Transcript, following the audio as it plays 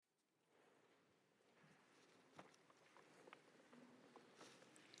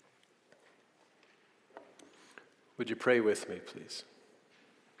Would you pray with me, please?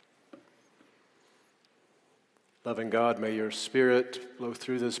 Loving God, may your Spirit blow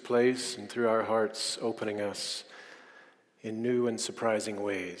through this place and through our hearts, opening us in new and surprising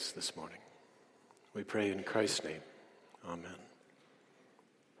ways this morning. We pray in Christ's name. Amen.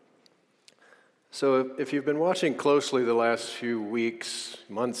 So if you've been watching closely the last few weeks,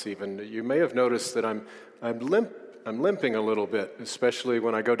 months even, you may have noticed that I'm limping a little bit, especially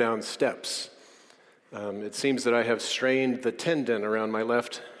when I go down steps. It seems that I have strained the tendon around my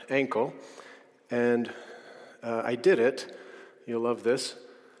left ankle, and I did it, you'll love this,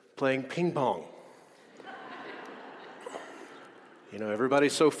 playing ping pong. You know,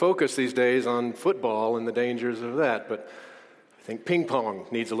 everybody's so focused these days on football and the dangers of that, but I think ping pong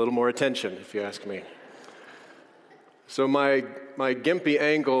needs a little more attention, if you ask me. So my gimpy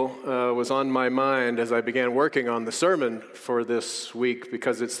ankle was on my mind as I began working on the sermon for this week,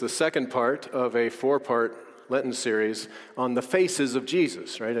 because it's the second part of a 4-part Lenten series on the faces of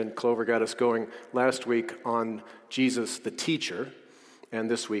Jesus, right? And Clover got us going last week on Jesus the teacher, and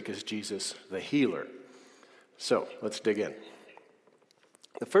this week is Jesus the healer. So let's dig in.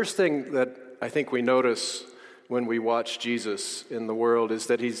 The first thing that I think we notice when we watch Jesus in the world is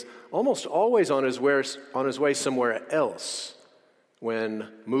that he's almost always on his way somewhere else. When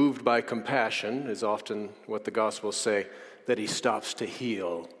moved by compassion is often what the Gospels say, that he stops to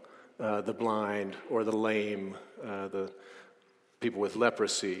heal the blind or the lame, the people with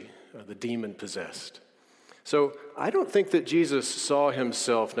leprosy, the demon-possessed. So I don't think that Jesus saw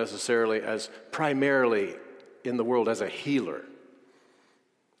himself necessarily as primarily in the world as a healer.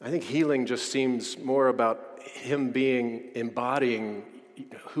 I think healing just seems more about him embodying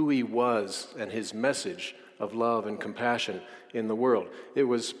who he was and his message of love and compassion in the world. It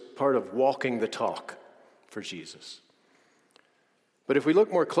was part of walking the talk for Jesus. But if we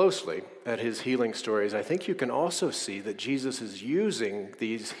look more closely at his healing stories, I think you can also see that Jesus is using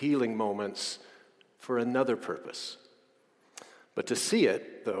these healing moments for another purpose. But to see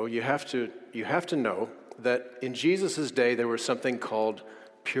it, though, you have to know that in Jesus' day there was something called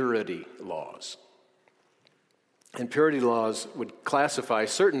purity laws. And purity laws would classify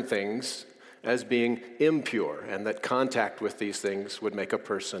certain things as being impure, and that contact with these things would make a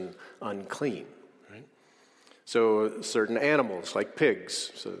person unclean. Right? So certain animals, like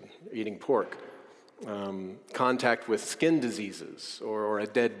pigs, so eating pork, contact with skin diseases or a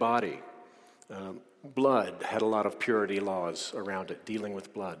dead body. Blood had a lot of purity laws around it, dealing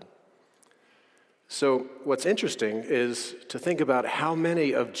with blood. So what's interesting is to think about how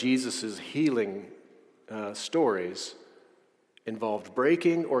many of Jesus' healing stories involved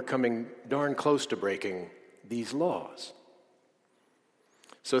breaking or coming darn close to breaking these laws.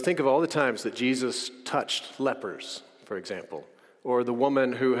 So think of all the times that Jesus touched lepers, for example, or the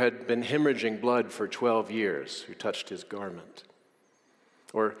woman who had been hemorrhaging blood for 12 years, who touched his garment.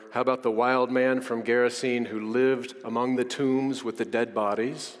 Or how about the wild man from Gerasene who lived among the tombs with the dead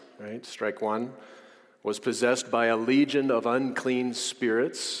bodies, right? Strike one. Was possessed by a legion of unclean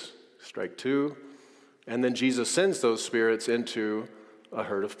spirits, strike two. And then Jesus sends those spirits into a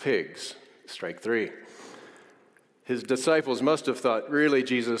herd of pigs, strike three. His disciples must have thought, really,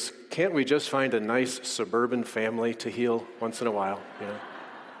 Jesus, can't we just find a nice suburban family to heal once in a while? You know?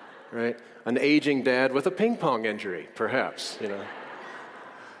 Right? An aging dad with a ping pong injury, perhaps, you know.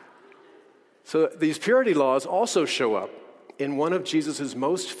 So these purity laws also show up in one of Jesus'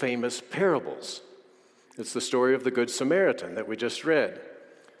 most famous parables. It's the story of the Good Samaritan that we just read,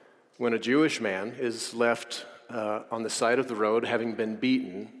 when a Jewish man is left on the side of the road having been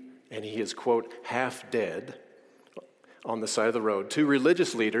beaten, and he is, quote, half dead on the side of the road. Two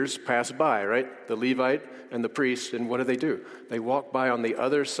religious leaders pass by, right? The Levite and the priest, and what do? They walk by on the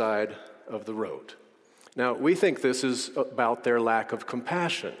other side of the road. Now, we think this is about their lack of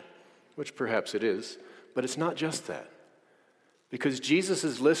compassion, which perhaps it is, but it's not just that. Because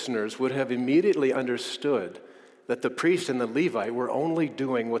Jesus' listeners would have immediately understood that the priest and the Levite were only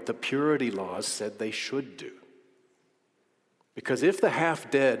doing what the purity laws said they should do. Because if the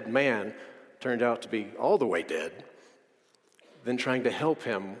half-dead man turned out to be all the way dead, then trying to help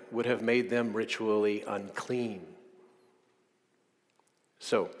him would have made them ritually unclean.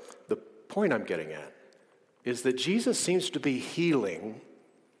 So, the point I'm getting at is that Jesus seems to be healing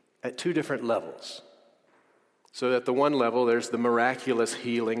at two different levels. So at the one level, there's the miraculous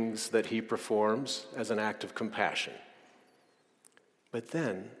healings that he performs as an act of compassion. But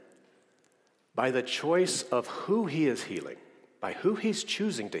then, by the choice of who he is healing, by who he's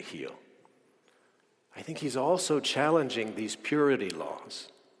choosing to heal, I think he's also challenging these purity laws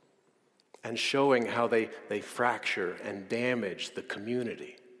and showing how they fracture and damage the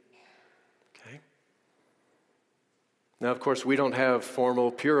community. Okay? Now, of course, we don't have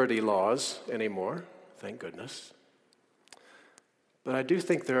formal purity laws anymore, thank goodness. But I do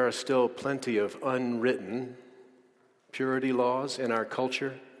think there are still plenty of unwritten purity laws in our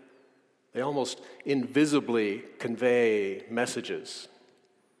culture. They almost invisibly convey messages,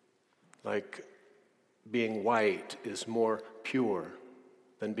 like being white is more pure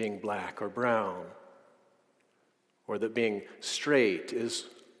than being black or brown, or that being straight is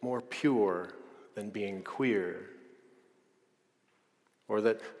more pure than being queer, or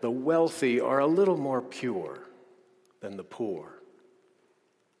that the wealthy are a little more pure than the poor.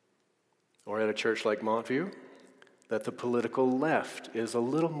 Or at a church like Montview, that the political left is a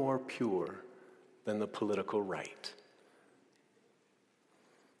little more pure than the political right.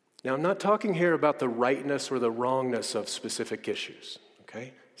 Now, I'm not talking here about the rightness or the wrongness of specific issues,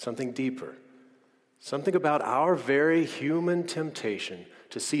 okay? Something deeper. Something about our very human temptation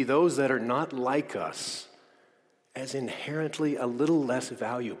to see those that are not like us as inherently a little less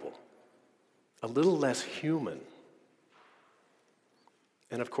valuable, a little less human.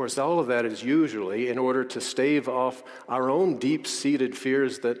 And of course, all of that is usually in order to stave off our own deep-seated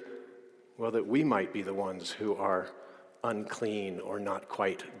fears that we might be the ones who are unclean or not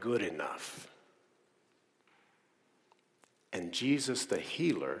quite good enough. And Jesus the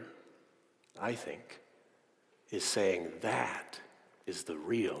healer, I think, is saying that is the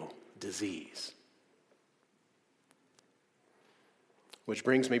real disease. Which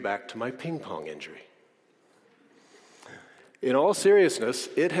brings me back to my ping pong injury. In all seriousness,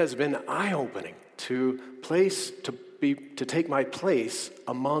 it has been eye-opening to take my place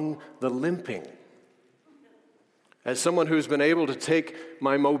among the limping. As someone who's been able to take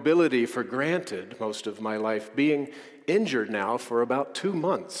my mobility for granted most of my life, being injured now for about 2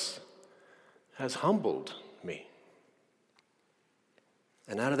 months has humbled me.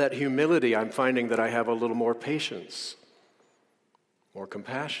 And out of that humility, I'm finding that I have a little more patience, more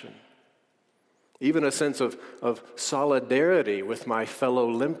compassion, even a sense of solidarity with my fellow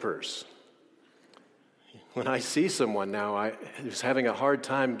limpers. When I see someone now who's having a hard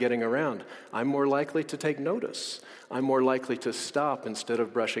time getting around, I'm more likely to take notice. I'm more likely to stop instead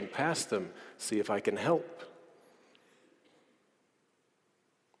of brushing past them, see if I can help.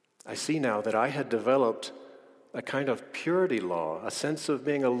 I see now that I had developed a kind of purity law, a sense of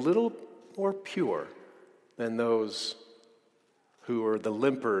being a little more pure than those who were the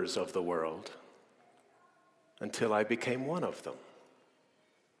limpers of the world, until I became one of them.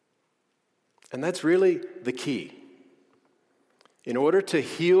 And that's really the key. In order to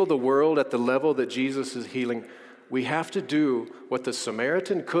heal the world at the level that Jesus is healing, we have to do what the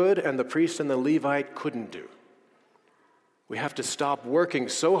Samaritan could and the priest and the Levite couldn't do. We have to stop working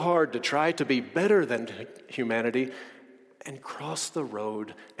so hard to try to be better than humanity and cross the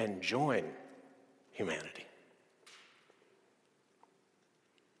road and join humanity.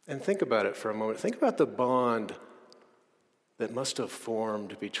 And think about it for a moment. Think about the bond that must have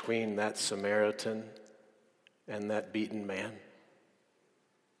formed between that Samaritan and that beaten man.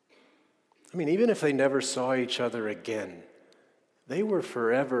 I mean, even if they never saw each other again, they were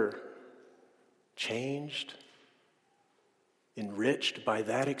forever changed, enriched by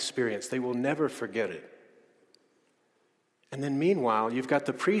that experience. They will never forget it. And then meanwhile, you've got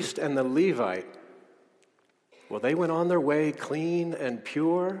the priest and the Levite. Well, they went on their way clean and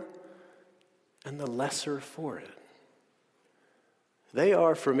pure, and the lesser for it. They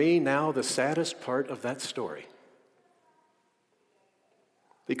are, for me, now the saddest part of that story.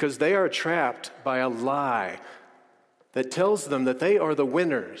 Because they are trapped by a lie that tells them that they are the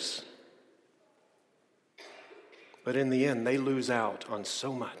winners. But in the end, they lose out on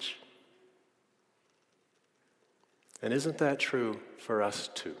so much. And isn't that true for us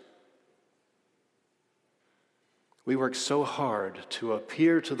too? We work so hard to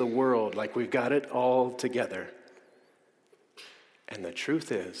appear to the world like we've got it all together. And the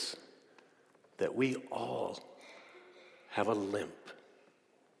truth is that we all have a limp.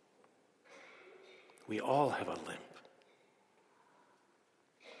 We all have a limp.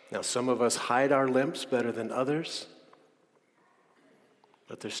 Now, some of us hide our limps better than others,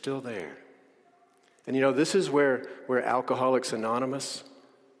 but they're still there. And you know, this is where Alcoholics Anonymous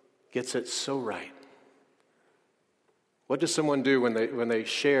gets it so right. What does someone do when they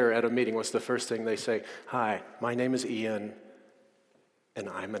share at a meeting? What's the first thing they say? Hi, my name is Ian, and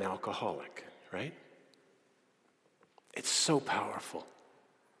I'm an alcoholic, right? It's so powerful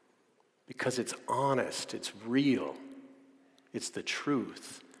because it's honest, it's real, it's the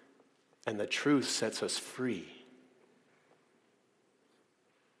truth, and the truth sets us free.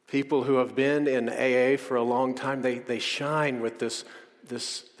 People who have been in AA for a long time, they shine with this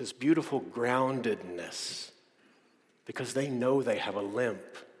beautiful groundedness. because they know they have a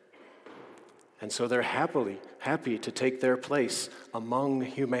limp. And so they're happy to take their place among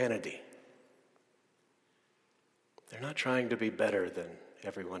humanity. They're not trying to be better than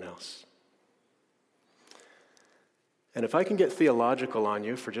everyone else. And if I can get theological on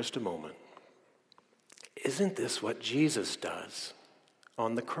you for just a moment, isn't this what Jesus does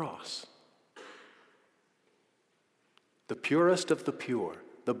on the cross? The purest of the pure,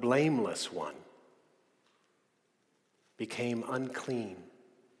 the blameless one, became unclean,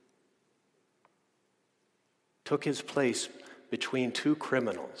 took his place between two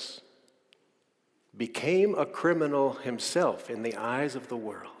criminals, became a criminal himself in the eyes of the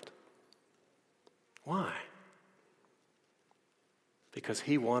world. Why? Because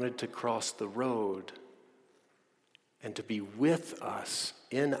he wanted to cross the road and to be with us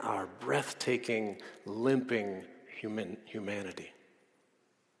in our breathtaking, limping humanity.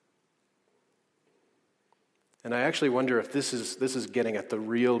 And I actually wonder if this is getting at the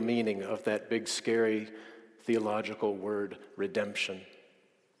real meaning of that big, scary theological word, redemption.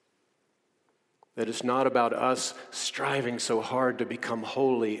 That it's not about us striving so hard to become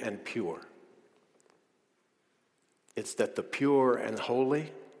holy and pure. It's that the pure and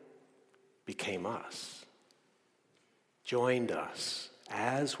holy became us, joined us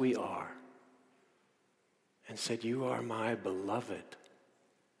as we are, and said, "You are my beloved.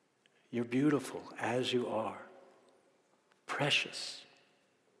 You're beautiful as you are, precious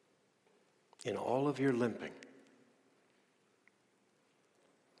in all of your limping."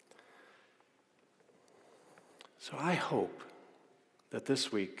 So I hope that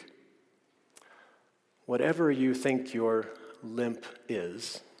this week, whatever you think your limp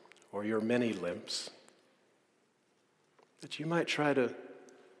is, or your many limps, that you might try to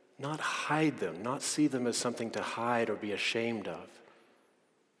not hide them, not see them as something to hide or be ashamed of,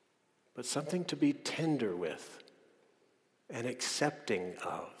 but something to be tender with and accepting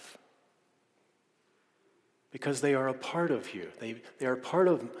of. Because they are a part of you. They are part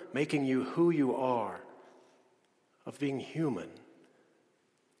of making you who you are, of being human.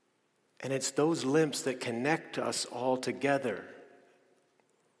 And it's those limps that connect us all together,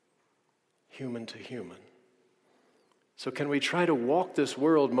 human to human. So can we try to walk this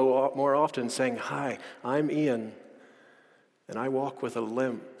world more often saying, "Hi, I'm Ian, and I walk with a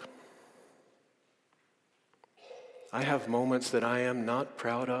limp. I have moments that I am not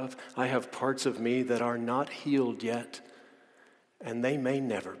proud of. I have parts of me that are not healed yet, and they may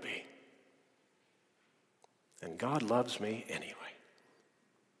never be. And God loves me anyway."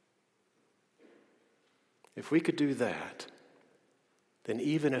 If we could do that, then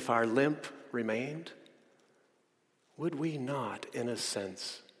even if our limp remained, would we not, in a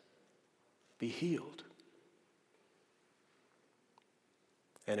sense, be healed?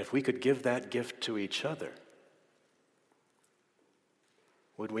 And if we could give that gift to each other,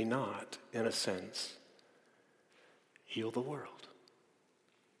 would we not, in a sense, heal the world?